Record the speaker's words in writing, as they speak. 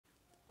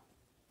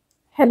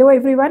Hello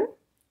everyone,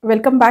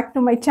 welcome back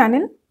to my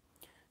channel.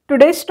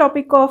 Today's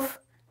topic of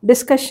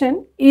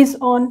discussion is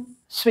on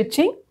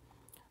switching.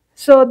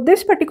 So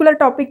this particular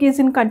topic is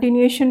in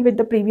continuation with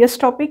the previous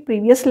topic,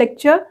 previous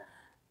lecture.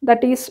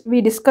 That is,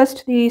 we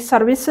discussed the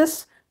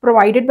services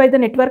provided by the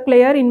network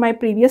layer in my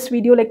previous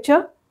video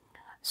lecture.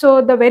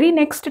 So the very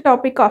next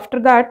topic after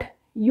that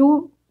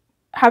you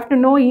have to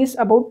know is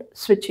about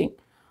switching.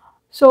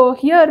 So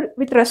here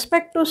with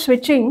respect to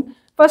switching,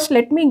 first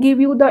let me give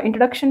you the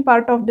introduction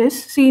part of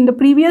this. See, in the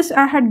previous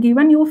I had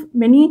given you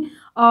many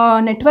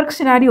network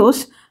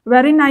scenarios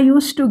wherein I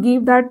used to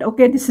give that,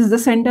 okay, this is the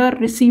sender,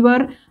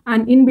 receiver,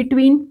 and in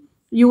between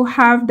you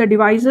have the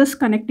devices,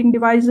 connecting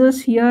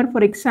devices here,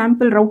 for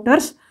example,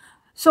 routers.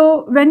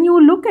 So when you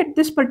look at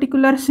this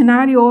particular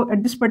scenario,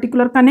 at this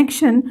particular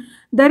connection,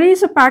 there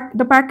is the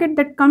packet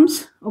that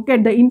comes, okay,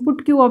 the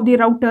input queue of the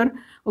router,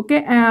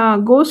 okay,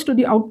 goes to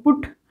the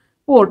output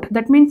port.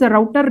 That means the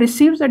router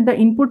receives at the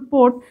input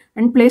port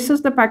and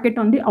places the packet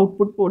on the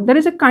output port. There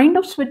is a kind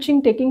of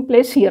switching taking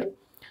place here.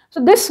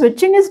 So this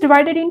switching is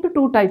divided into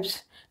two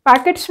types: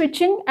 packet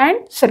switching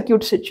and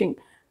circuit switching.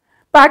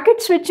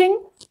 Packet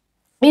switching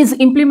is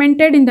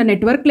implemented in the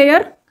network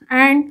layer,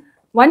 and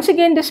once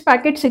again this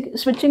packet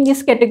switching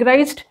is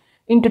categorized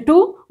into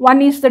two.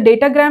 One is the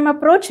datagram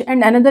approach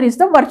and another is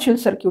the virtual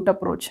circuit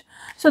approach.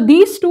 So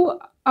these two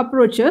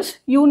approaches,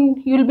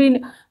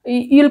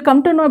 you'll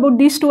come to know about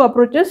these two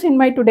approaches in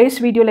my today's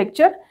video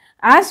lecture.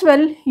 As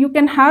well, you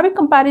can have a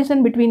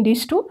comparison between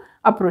these two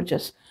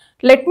approaches.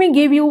 Let me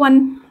give you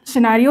one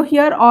scenario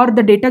here, or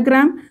the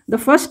datagram. The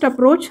first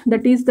approach,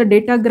 that is the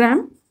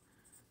datagram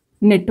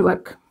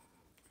network.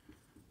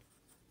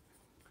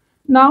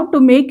 Now to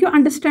make you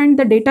understand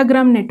the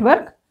datagram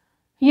network,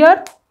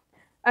 here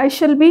I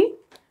shall be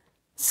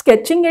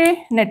sketching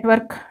a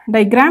network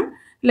diagram.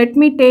 Let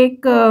me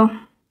take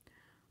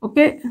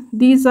okay,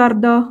 these are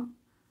the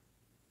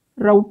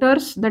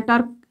routers that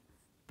are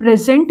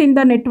present in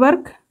the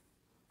network.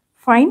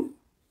 Fine.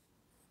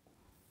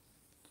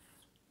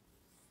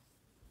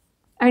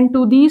 And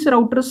to these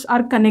routers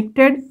are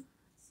connected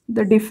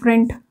the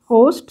different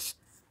hosts.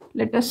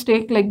 Let us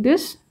take like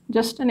this,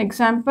 just an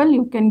example.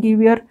 You can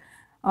give your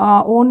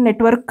own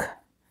network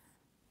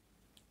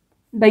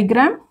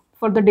diagram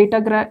for the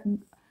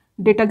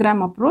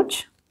datagram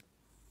approach.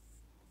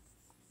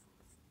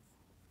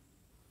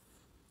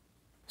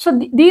 So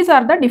these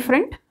are the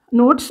different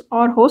nodes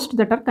or hosts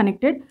that are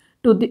connected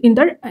to in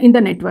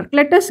the network.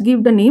 Let us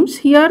give the names.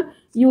 Here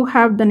you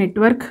have the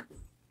network.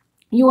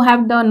 You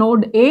have the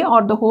node A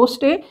or the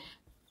host A,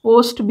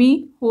 host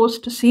B,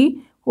 host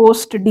C,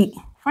 host D.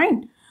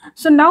 Fine.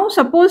 So now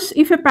suppose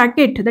if a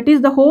packet, that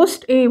is the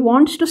host A,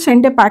 wants to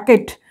send a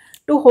packet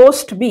to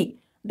host B.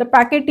 The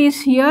packet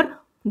is here,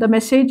 the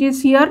message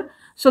is here.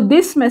 So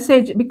this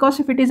message, because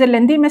if it is a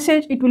lengthy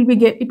message, it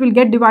will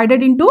get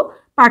divided into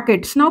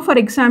packets. Now for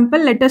example,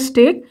 let us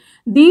take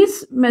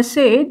this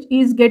message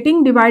is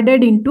getting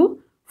divided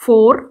into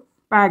 4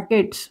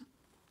 packets.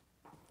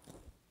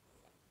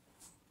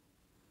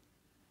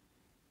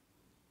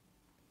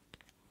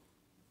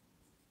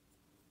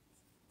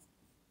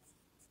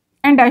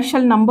 And I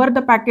shall number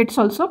the packets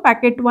also: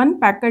 packet 1,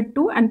 packet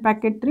 2, and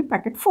packet 3,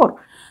 packet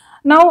 4.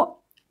 Now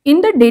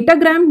in the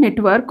datagram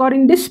network, or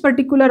in this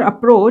particular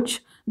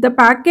approach, the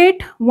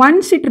packet,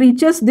 once it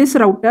reaches this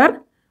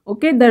router,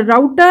 okay, the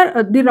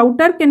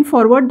router can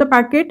forward the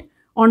packet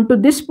onto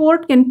this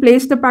port, can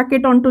place the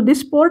packet onto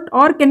this port,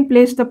 or can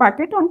place the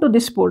packet onto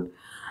this port.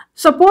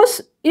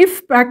 Suppose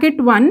if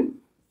packet 1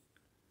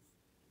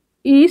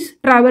 is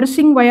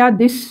traversing via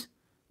this,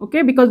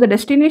 okay, because the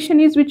destination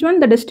is which one?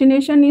 The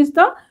destination is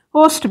the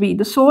host B.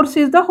 The source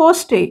is the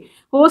host A.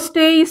 Host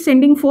A is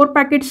sending 4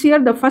 packets here.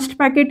 The first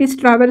packet is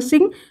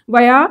traversing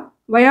via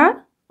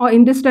or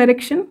in this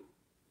direction.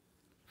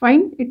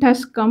 Fine,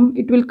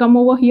 it will come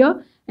over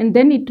here and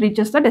then it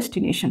reaches the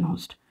destination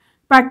host.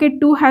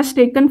 Packet 2 has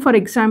taken, for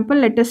example,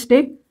 let us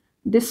take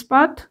this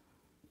path.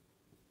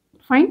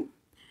 Fine.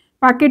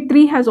 Packet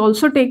 3 has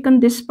also taken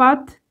this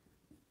path.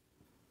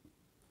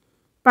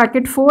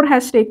 Packet 4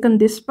 has taken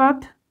this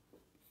path.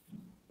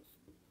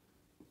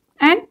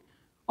 And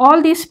all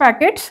these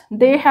packets,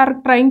 they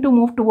are trying to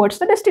move towards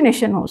the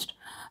destination host.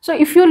 So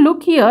if you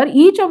look here,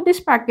 each of these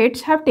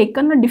packets have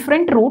taken a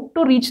different route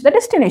to reach the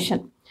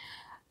destination.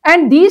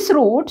 And these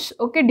routes,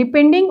 okay,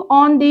 depending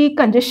on the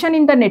congestion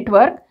in the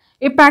network,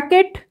 a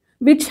packet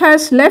which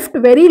has left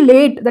very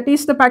late, that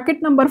is the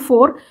packet number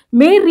 4,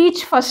 may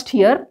reach first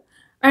here,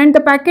 and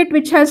the packet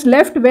which has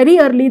left very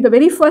early, the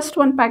very first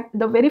one,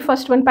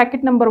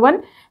 packet number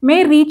 1,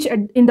 may reach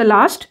in the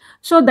last.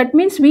 So that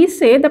means we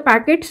say the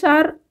packets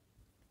are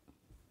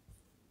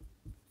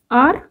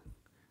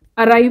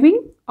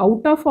arriving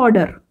out of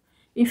order.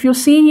 If you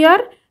see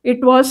here,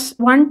 it was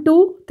 1,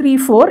 2, 3,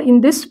 4. In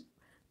this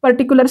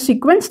particular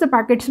sequence, the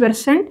packets were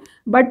sent,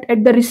 but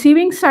at the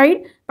receiving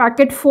side,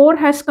 packet 4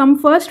 has come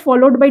first,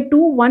 followed by 2,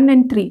 1,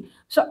 and 3.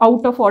 So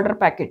out of order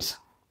packets.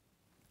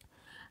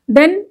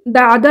 Then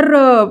the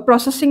other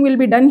processing will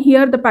be done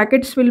here. The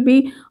packets will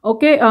be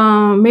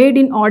made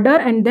in order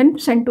and then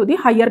sent to the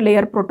higher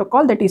layer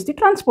protocol, that is the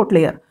transport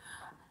layer.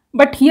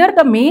 But here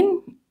the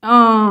main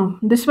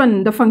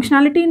the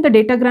functionality in the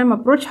datagram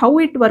approach, how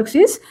it works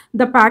is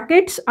the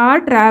packets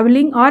are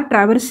traveling or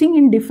traversing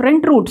in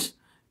different routes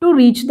to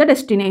reach the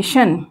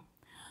destination.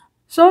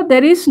 So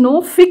there is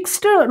no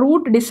fixed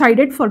route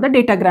decided for the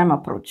datagram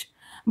approach.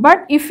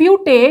 But if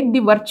you take the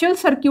virtual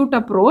circuit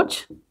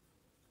approach,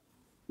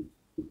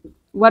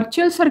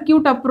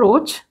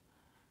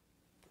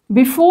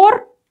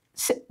 before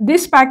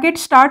this packet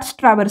starts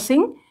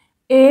traversing,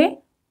 a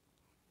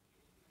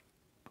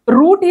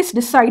route is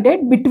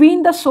decided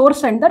between the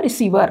source and the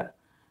receiver.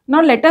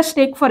 Now let us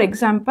take for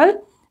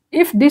example,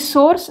 if this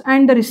source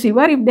and the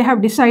receiver, if they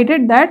have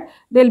decided that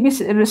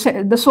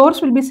the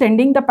source will be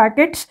sending the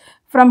packets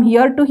from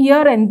here to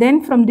here and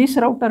then from this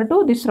router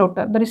to this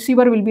router, the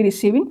receiver will be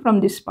receiving from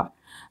this path.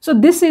 So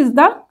this is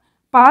the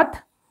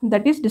path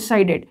that is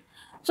decided.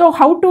 So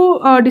how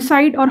to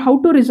decide or how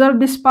to reserve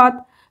this path?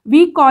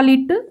 We call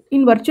it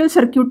in virtual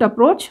circuit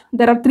approach,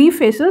 there are three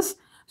phases.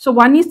 So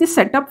one is the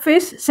setup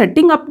phase,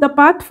 setting up the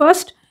path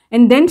first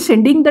and then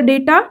sending the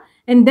data,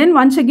 and then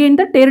once again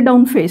the tear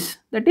down phase,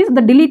 that is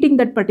the deleting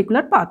that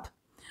particular path.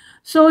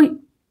 So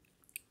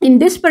in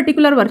this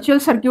particular virtual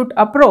circuit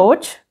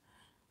approach,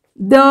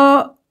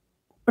 the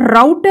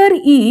router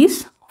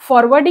is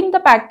forwarding the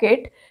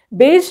packet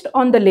based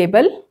on the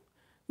label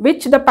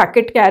which the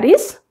packet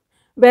carries,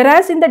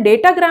 whereas in the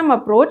datagram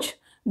approach,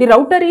 the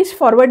router is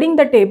forwarding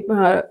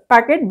the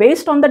packet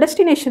based on the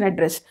destination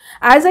address.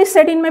 As I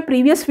said in my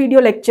previous video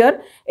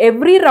lecture,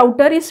 every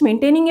router is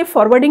maintaining a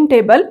forwarding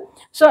table.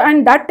 So,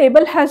 and that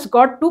table has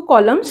got two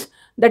columns,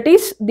 that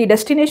is the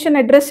destination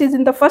address is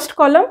in the first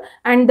column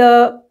and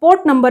the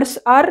port numbers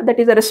are, that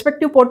is the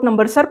respective port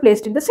numbers are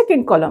placed in the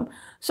second column.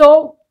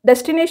 So,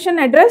 destination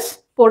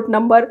address, port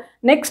number,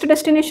 next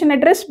destination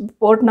address,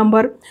 port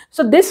number.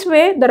 So, this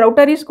way the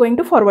router is going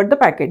to forward the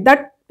packet.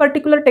 That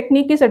particular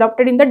technique is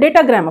adopted in the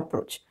datagram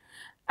approach,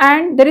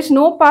 and there is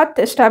no path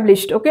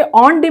established. Okay,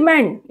 on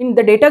demand in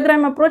the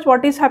datagram approach,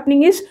 what is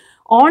happening is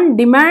on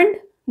demand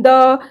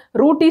the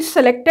route is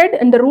selected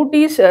and the route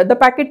is the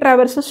packet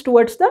traverses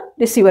towards the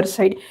receiver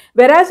side,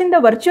 whereas in the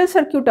virtual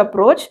circuit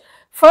approach,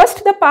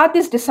 first the path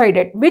is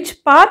decided,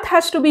 which path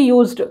has to be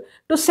used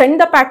to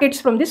send the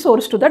packets from the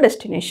source to the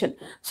destination.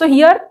 So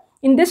here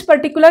in this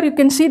particular, you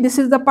can see this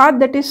is the path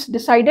that is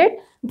decided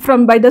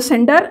by the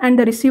sender and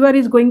the receiver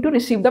is going to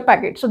receive the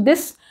packet. So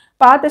this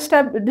path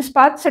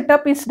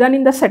setup is done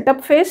in the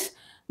setup phase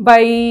by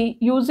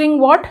using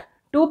what?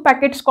 Two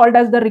packets called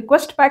as the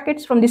request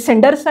packets from the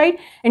sender side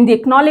and the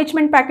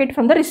acknowledgement packet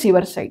from the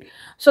receiver side.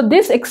 So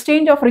this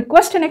exchange of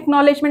request and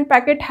acknowledgement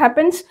packet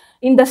happens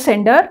in the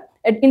sender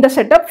in the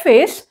setup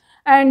phase,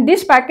 and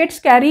these packets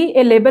carry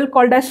a label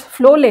called as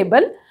flow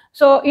label.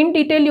 So in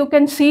detail you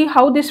can see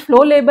how this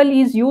flow label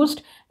is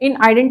used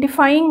in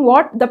identifying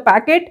what the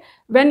packet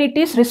when it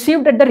is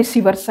received at the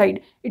receiver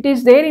side. It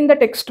is there in the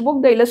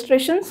textbook, the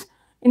illustrations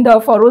in the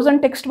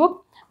Forozen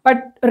textbook,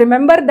 but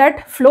remember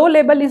that flow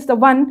label is the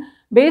one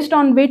based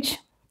on which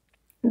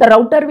the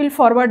router will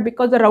forward,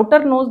 because the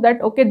router knows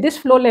that okay, this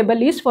flow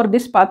label is for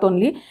this path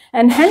only,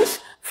 and hence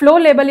flow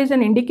label is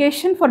an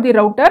indication for the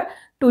router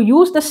to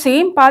use the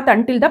same path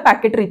until the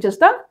packet reaches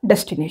the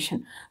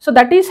destination. So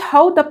that is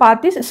how the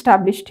path is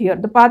established here.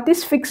 The path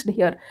is fixed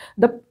here.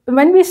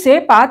 When we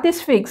say path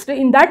is fixed,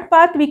 in that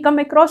path we come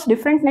across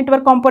different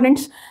network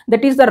components,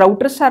 that is the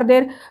routers are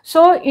there.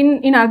 So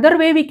in other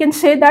way we can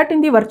say that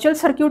in the virtual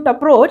circuit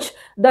approach,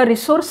 the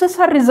resources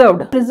are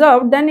reserved,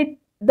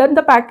 then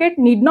the packet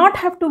need not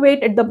have to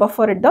wait at the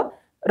buffer at the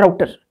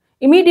router.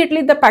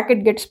 Immediately the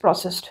packet gets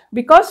processed,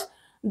 because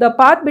the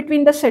path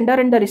between the sender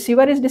and the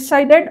receiver is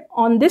decided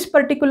on this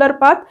particular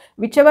path.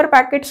 Whichever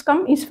packets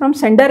come is from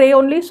sender A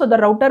only, so the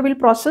router will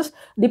process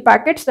the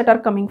packets that are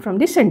coming from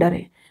the sender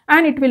A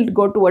and it will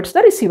go towards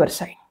the receiver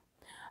side.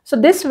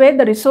 So this way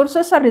the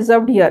resources are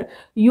reserved here.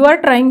 You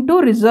are trying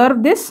to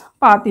reserve this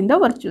path in the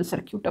virtual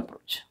circuit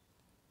approach.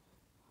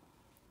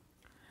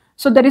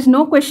 So there is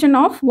no question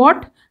of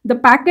what the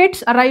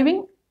packets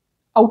arriving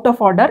out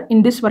of order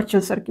in this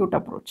virtual circuit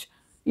approach.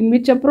 In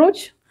which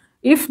approach?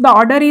 If the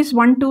order is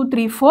 1, 2,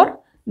 3, 4,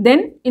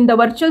 then in the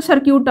virtual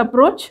circuit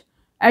approach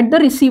at the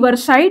receiver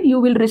side you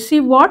will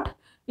receive what?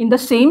 In the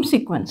same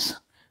sequence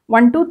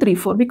 1, 2, 3,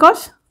 4,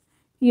 because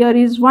here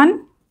is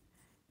 1,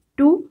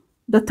 2,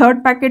 the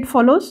third packet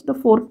follows, the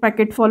fourth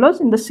packet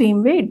follows, in the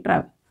same way it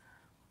travels.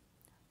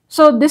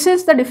 So this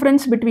is the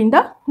difference between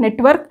the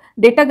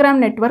datagram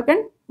network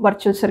and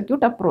virtual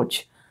circuit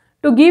approach.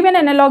 To give an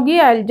analogy,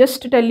 I will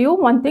just tell you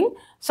one thing.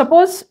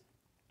 Suppose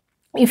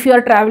if you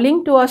are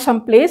traveling to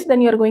some place,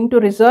 then you are going to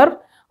reserve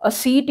a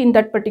seat in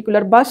that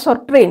particular bus or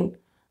train.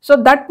 So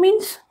that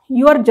means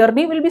your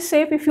journey will be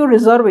safe if you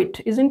reserve it,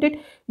 isn't it?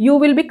 You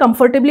will be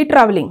comfortably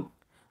traveling.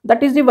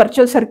 That is the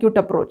virtual circuit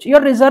approach. You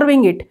are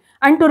reserving it,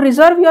 and to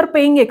reserve you are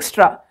paying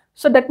extra.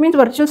 So that means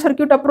virtual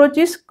circuit approach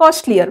is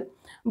costlier.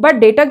 but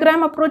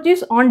datagram approach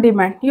is on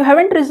demand. You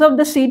haven't reserved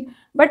the seat,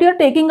 but you're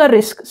taking a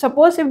risk.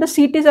 Suppose if the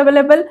seat is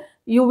available,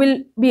 you will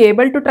be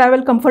able to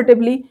travel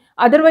comfortably.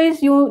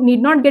 Otherwise, you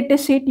need not get a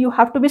seat. You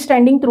have to be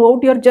standing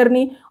throughout your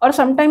journey, or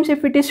sometimes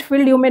if it is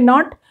filled, you may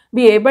not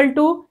be able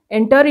to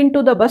enter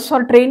into the bus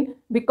or train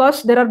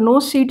because there are no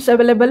seats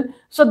available.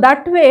 So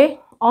that way,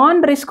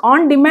 on risk,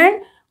 on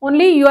demand,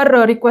 only your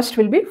request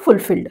will be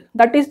fulfilled.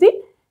 That is the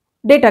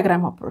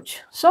datagram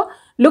approach. So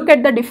look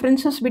at the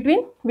differences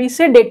between, we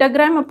say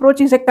datagram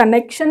approach is a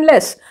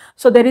connectionless.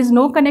 So there is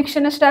no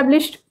connection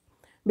established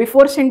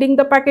before sending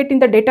the packet in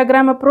the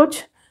datagram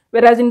approach,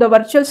 whereas in the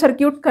virtual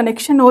circuit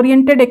connection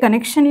oriented, a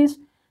connection is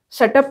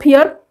set up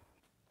here.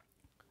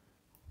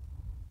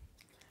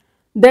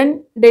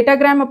 Then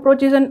datagram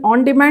approach is an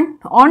on demand.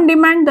 On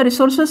demand, the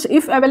resources,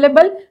 if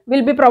available,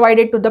 will be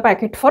provided to the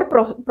packet for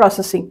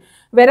processing.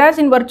 Whereas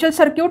in virtual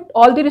circuit,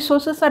 all the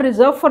resources are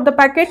reserved for the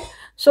packet.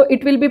 So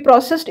it will be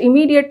processed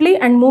immediately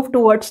and move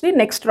towards the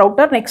next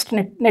router, next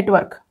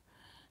network.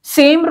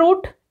 Same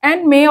route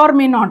and may or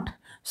may not.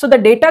 So the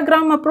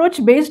datagram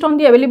approach, based on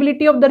the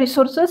availability of the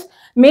resources,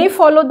 may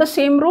follow the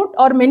same route,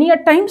 or many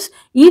a times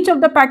each of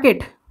the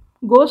packet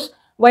goes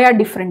via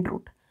different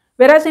route.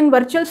 Whereas in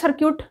virtual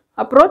circuit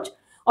approach,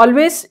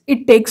 always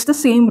it takes the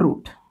same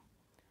route.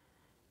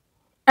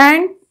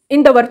 And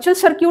in the virtual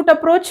circuit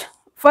approach,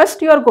 first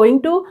you are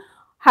going to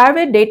have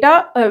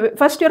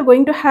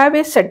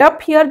a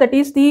setup here, that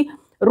is the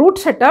route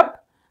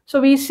setup.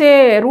 So we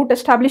say route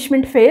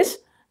establishment phase.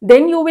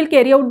 Then you will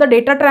carry out the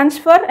data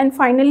transfer, and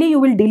finally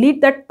you will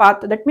delete that path.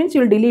 That means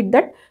you will delete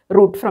that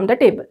route from the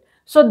table.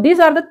 So these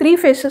are the three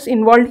phases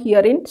involved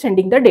here in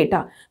sending the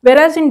data.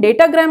 Whereas in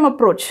datagram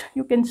approach,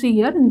 you can see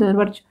here in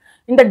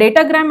the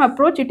datagram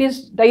approach, it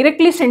is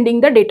directly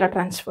sending the data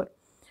transfer.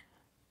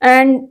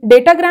 And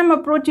datagram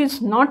approach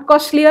is not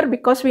costlier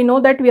because we know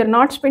that we are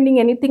not spending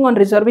anything on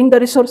reserving the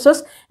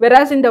resources,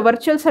 whereas in the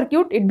virtual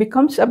circuit, it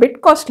becomes a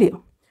bit costlier.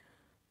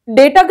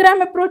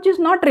 Datagram approach is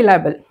not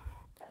reliable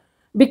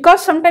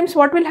because sometimes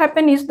what will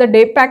happen is the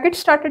packet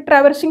started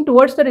traversing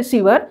towards the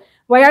receiver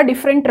via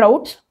different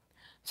routes.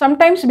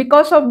 Sometimes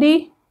because of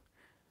the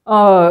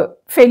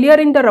failure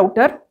in the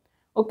router,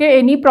 okay,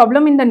 any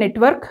problem in the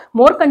network,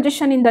 more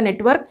congestion in the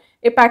network,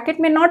 a packet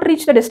may not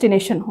reach the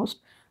destination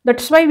host.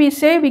 That's why we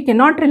say we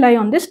cannot rely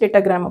on this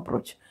datagram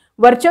approach.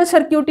 Virtual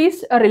circuit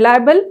is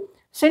reliable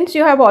since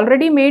you have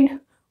already made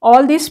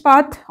all this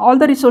path, all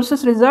the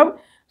resources reserved.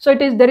 So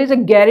there is a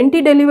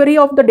guarantee delivery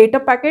of the data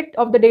packet,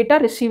 of the data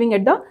receiving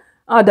at the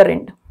other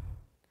end.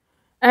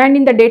 And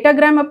in the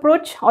datagram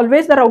approach,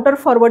 always the router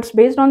forwards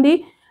based on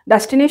the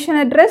destination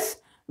address,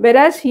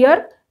 whereas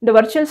here the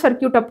virtual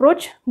circuit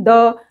approach,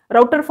 the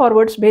router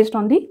forwards based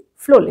on the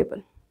flow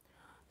label.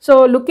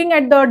 So looking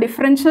at the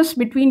differences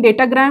between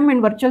datagram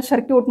and virtual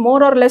circuit,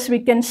 more or less we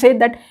can say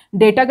that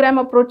datagram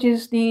approach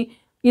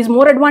is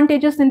more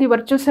advantageous than the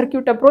virtual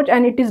circuit approach,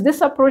 and it is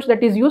this approach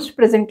that is used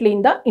presently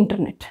in the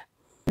internet.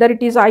 Whether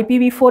it is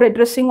IPv4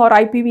 addressing or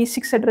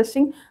IPv6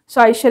 addressing,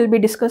 so I shall be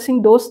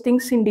discussing those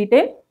things in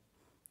detail.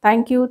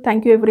 Thank you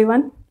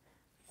everyone.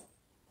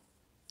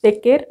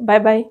 Take care. Bye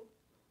bye.